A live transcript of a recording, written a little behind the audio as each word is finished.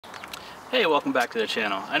Hey, welcome back to the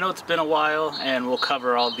channel. I know it's been a while and we'll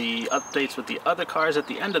cover all the updates with the other cars at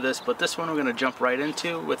the end of this, but this one we're going to jump right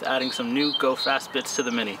into with adding some new Go Fast bits to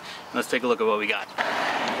the Mini. Let's take a look at what we got.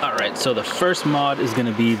 Alright, so the first mod is going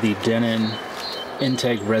to be the Dinan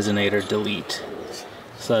Intake Resonator Delete.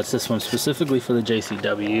 So that's this one specifically for the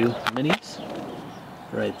JCW Minis,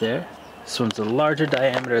 right there. This one's a larger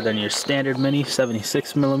diameter than your standard Mini,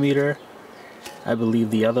 76mm. I believe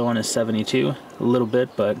the other one is 72, a little bit,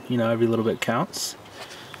 but you know, every little bit counts.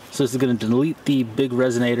 So this is going to delete the big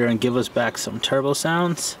resonator and give us back some turbo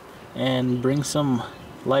sounds and bring some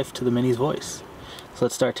life to the Mini's voice. So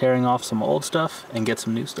let's start tearing off some old stuff and get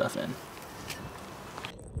some new stuff in.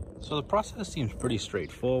 So the process seems pretty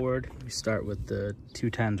straightforward. You start with the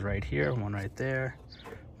 210s right here, one right there,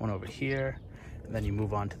 one over here, and then you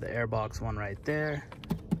move on to the airbox one right there.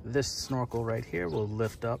 This snorkel right here will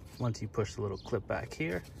lift up once you push the little clip back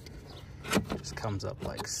here. It just comes up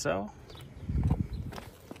like so.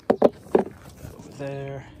 Put that over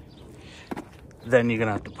there. Then you're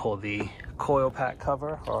gonna have to pull the coil pack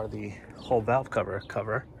cover or the whole valve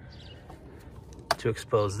cover to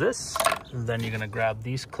expose this. And then you're gonna grab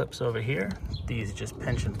these clips over here. These just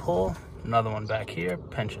pinch and pull. Another one back here,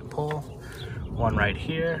 pinch and pull. One right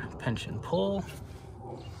here, pinch and pull.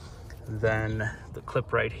 Then the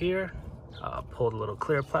clip right here, pull the little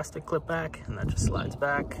clear plastic clip back, and that just slides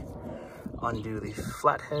back. Undo the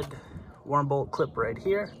flathead worm bolt clip right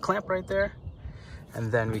here, clamp right there,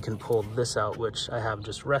 and then we can pull this out, which I have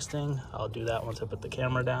just resting. I'll do that once I put the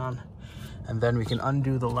camera down. And then we can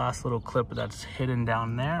undo the last little clip that's hidden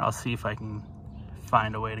down there. I'll see if I can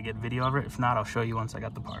find a way to get video of it. If not, I'll show you once I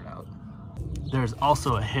got the part out. There's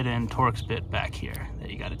also a hidden Torx bit back here that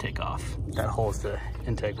you got to take off. That holds the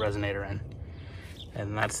intake resonator in.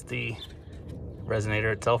 And that's the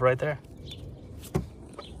resonator itself right there.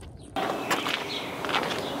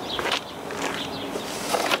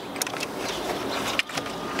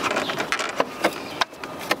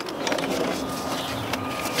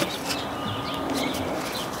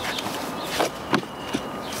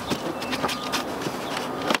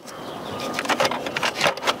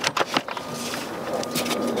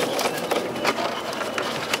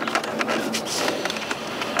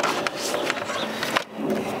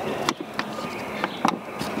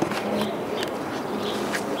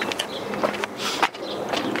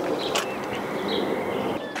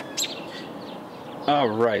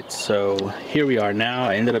 Alright, so here we are now.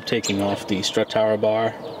 I ended up taking off the strut tower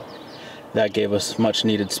bar. That gave us much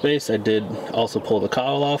needed space. I did also pull the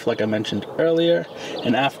cowl off like I mentioned earlier,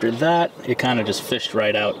 and after that it kind of just fished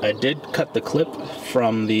right out. I did cut the clip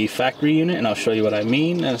from the factory unit, and I'll show you what I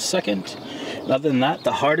mean in a second. Other than that,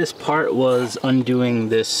 the hardest part was undoing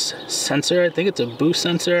this sensor. I think it's a boost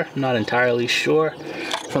sensor, I'm not entirely sure,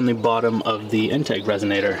 from the bottom of the intake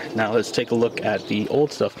resonator. Now let's take a look at the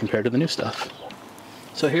old stuff compared to the new stuff.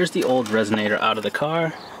 So here's the old resonator out of the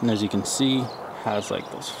car, and as you can see, has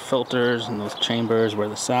like those filters and those chambers where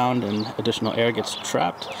the sound and additional air gets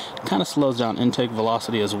trapped. It kind of slows down intake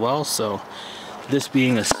velocity as well, so this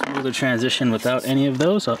being a smoother transition without any of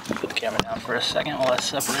those, I'll put the camera down for a second while I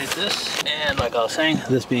separate this. And like I was saying,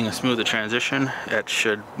 this being a smoother transition, it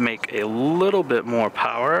should make a little bit more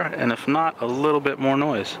power, and if not, a little bit more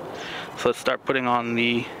noise. So let's start putting on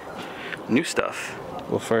the new stuff.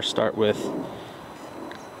 We'll first start with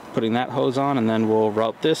putting that hose on, and then we'll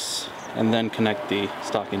route this and then connect the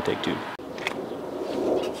stock intake tube.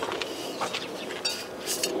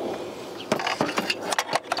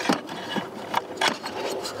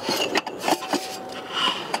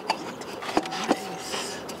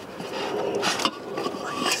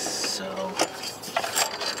 Like so.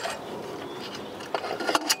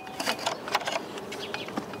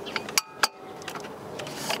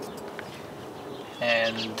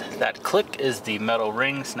 And that click is the metal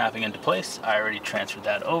ring snapping into place. I already transferred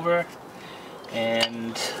that over,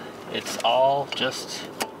 and it's all just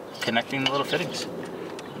connecting the little fittings.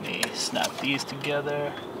 Let me snap these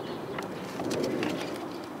together.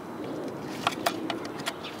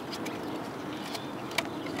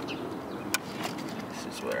 This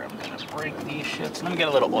is where I'm gonna break these shits. Let me get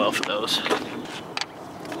a little oil for those.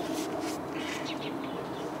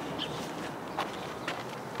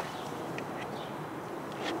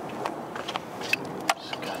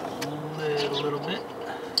 A little bit,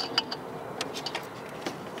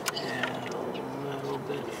 and a little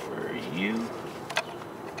bit for you.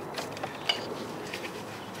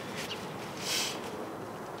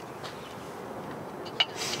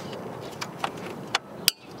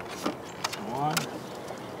 That's one.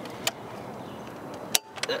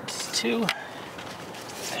 That's two.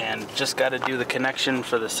 And just got to do the connection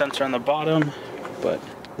for the sensor on the bottom, but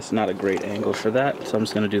It's not a great angle for that, so I'm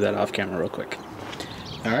just going to do that off camera real quick.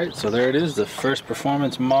 Alright, so there it is, the first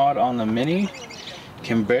performance mod on the Mini.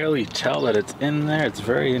 Can barely tell that it's in there. It's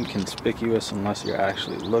very inconspicuous unless you're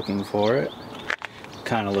actually looking for it.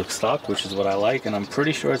 Kind of looks stock, which is what I like, and I'm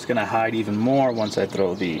pretty sure it's going to hide even more once I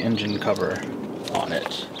throw the engine cover on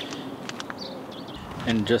it.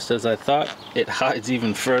 And just as I thought, it hides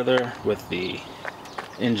even further with the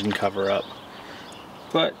engine cover up.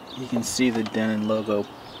 But you can see the Dinan logo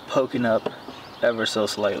poking up ever so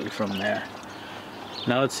slightly from there.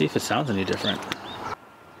 Now let's see if it sounds any different.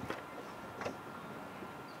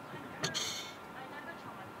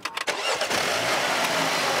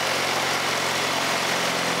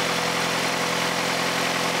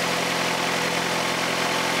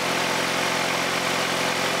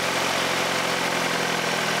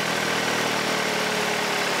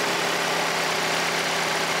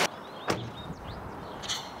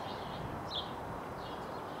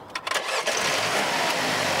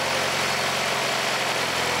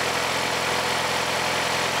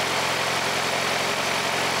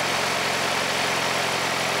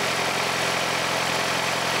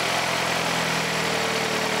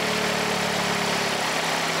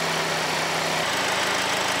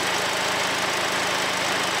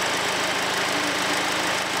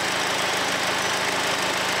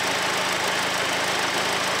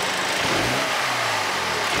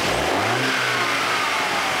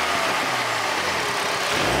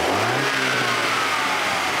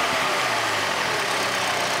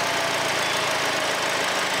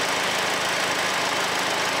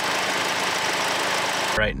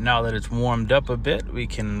 Right, now that it's warmed up a bit, we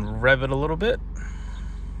can rev it a little bit.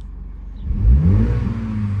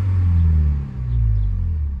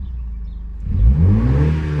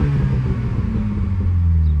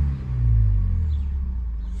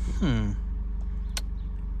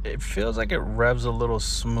 It feels like it revs a little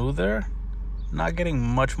smoother. Not getting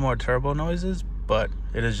much more turbo noises, but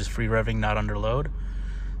it is just free revving, not under load.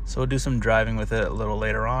 So we'll do some driving with it a little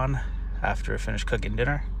later on after I finish cooking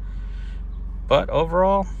dinner. But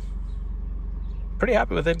overall, pretty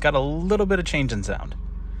happy with it. Got a little bit of change in sound.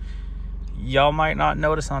 Y'all might not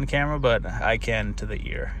notice on camera, but I can to the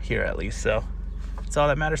ear, here at least. So it's all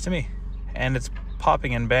that matters to me. And it's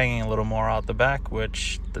popping and banging a little more out the back,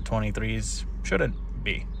 which the 23s shouldn't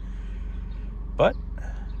be. But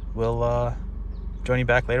we'll join you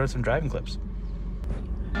back later with some driving clips.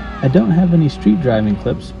 I don't have any street driving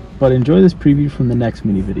clips, but enjoy this preview from the next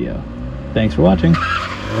mini video. Thanks for watching.